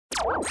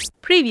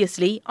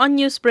Previously on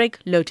Newsbreak,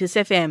 Lotus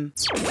FM.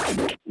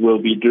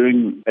 We'll be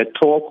doing a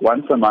talk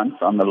once a month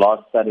on the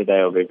last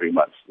Saturday of every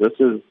month. This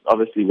is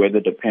obviously weather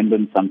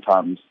dependent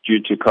sometimes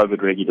due to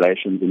COVID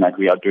regulations, in that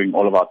we are doing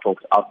all of our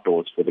talks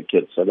outdoors for the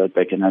kids so that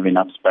they can have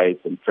enough space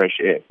and fresh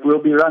air.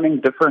 We'll be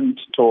running different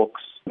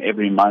talks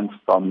every month,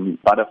 from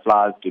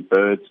butterflies to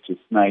birds to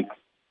snakes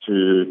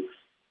to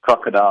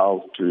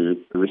crocodiles to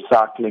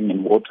recycling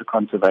and water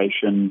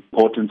conservation,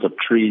 importance of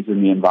trees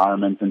in the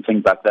environment and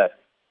things like that.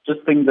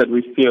 Just things that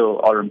we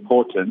feel are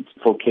important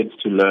for kids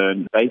to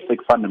learn, basic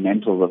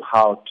fundamentals of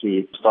how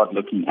to start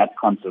looking at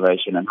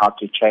conservation and how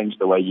to change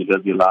the way you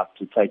live your life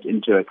to take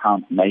into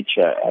account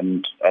nature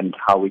and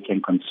how we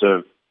can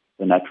conserve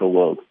the natural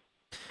world.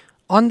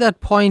 On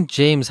that point,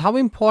 James, how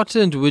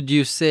important would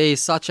you say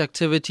such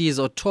activities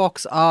or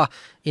talks are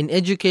in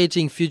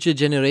educating future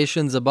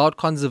generations about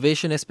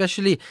conservation,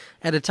 especially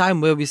at a time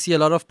where we see a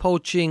lot of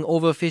poaching,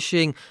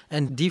 overfishing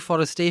and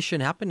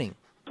deforestation happening?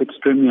 It's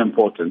extremely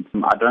important.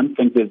 I don't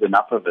think there's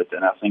enough of it,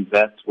 and I think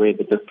that's where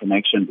the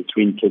disconnection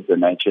between kids and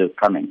nature is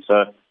coming.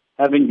 So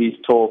having these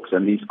talks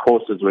and these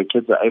courses where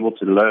kids are able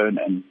to learn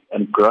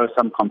and grow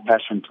some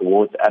compassion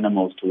towards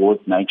animals,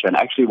 towards nature, and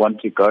actually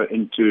want to go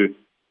into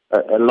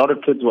a lot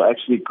of kids will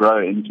actually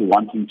grow into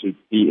wanting to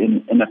be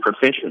in a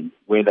profession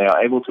where they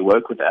are able to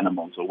work with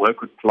animals or work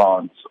with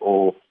plants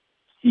or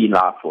sea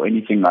life or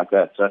anything like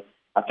that. So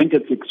I think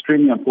it's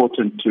extremely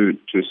important to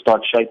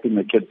start shaping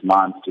the kids'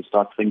 minds, to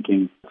start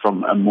thinking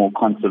from a more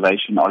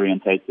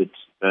conservation-orientated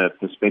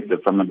perspective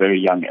from a very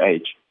young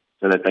age,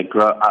 so that they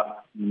grow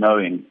up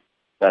knowing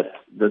that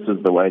this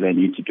is the way they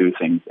need to do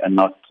things and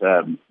not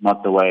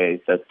the way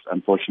that,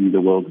 unfortunately,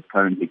 the world is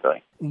currently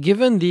going.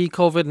 Given the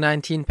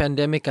COVID-19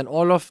 pandemic and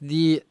all of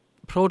the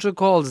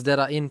protocols that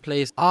are in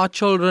place, are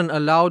children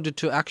allowed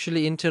to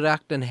actually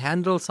interact and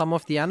handle some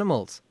of the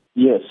animals?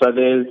 Yes, so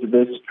there's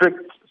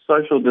strict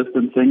social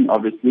distancing,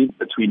 obviously,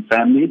 between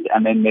families,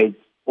 and then there's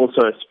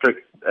also a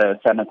strict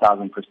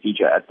sanitizing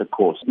procedure at the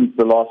course.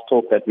 The last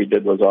talk that we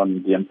did was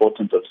on the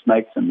importance of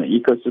snakes in the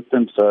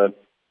ecosystem, so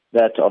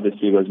that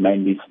obviously was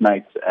mainly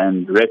snakes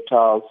and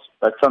reptiles,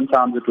 but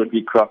sometimes it would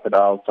be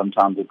crocodiles,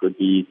 sometimes it would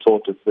be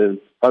tortoises.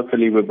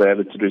 Hopefully we'll be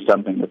able to do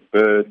something with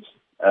birds.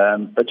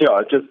 But yeah,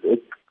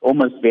 it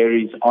almost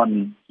varies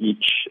on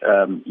each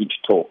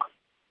talk.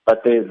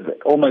 But there's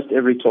almost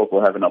every talk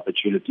will have an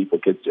opportunity for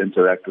kids to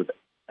interact with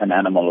an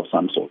animal of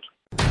some sort.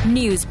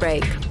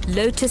 Newsbreak,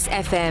 Lotus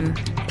FM,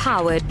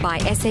 powered by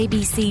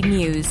SABC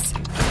News.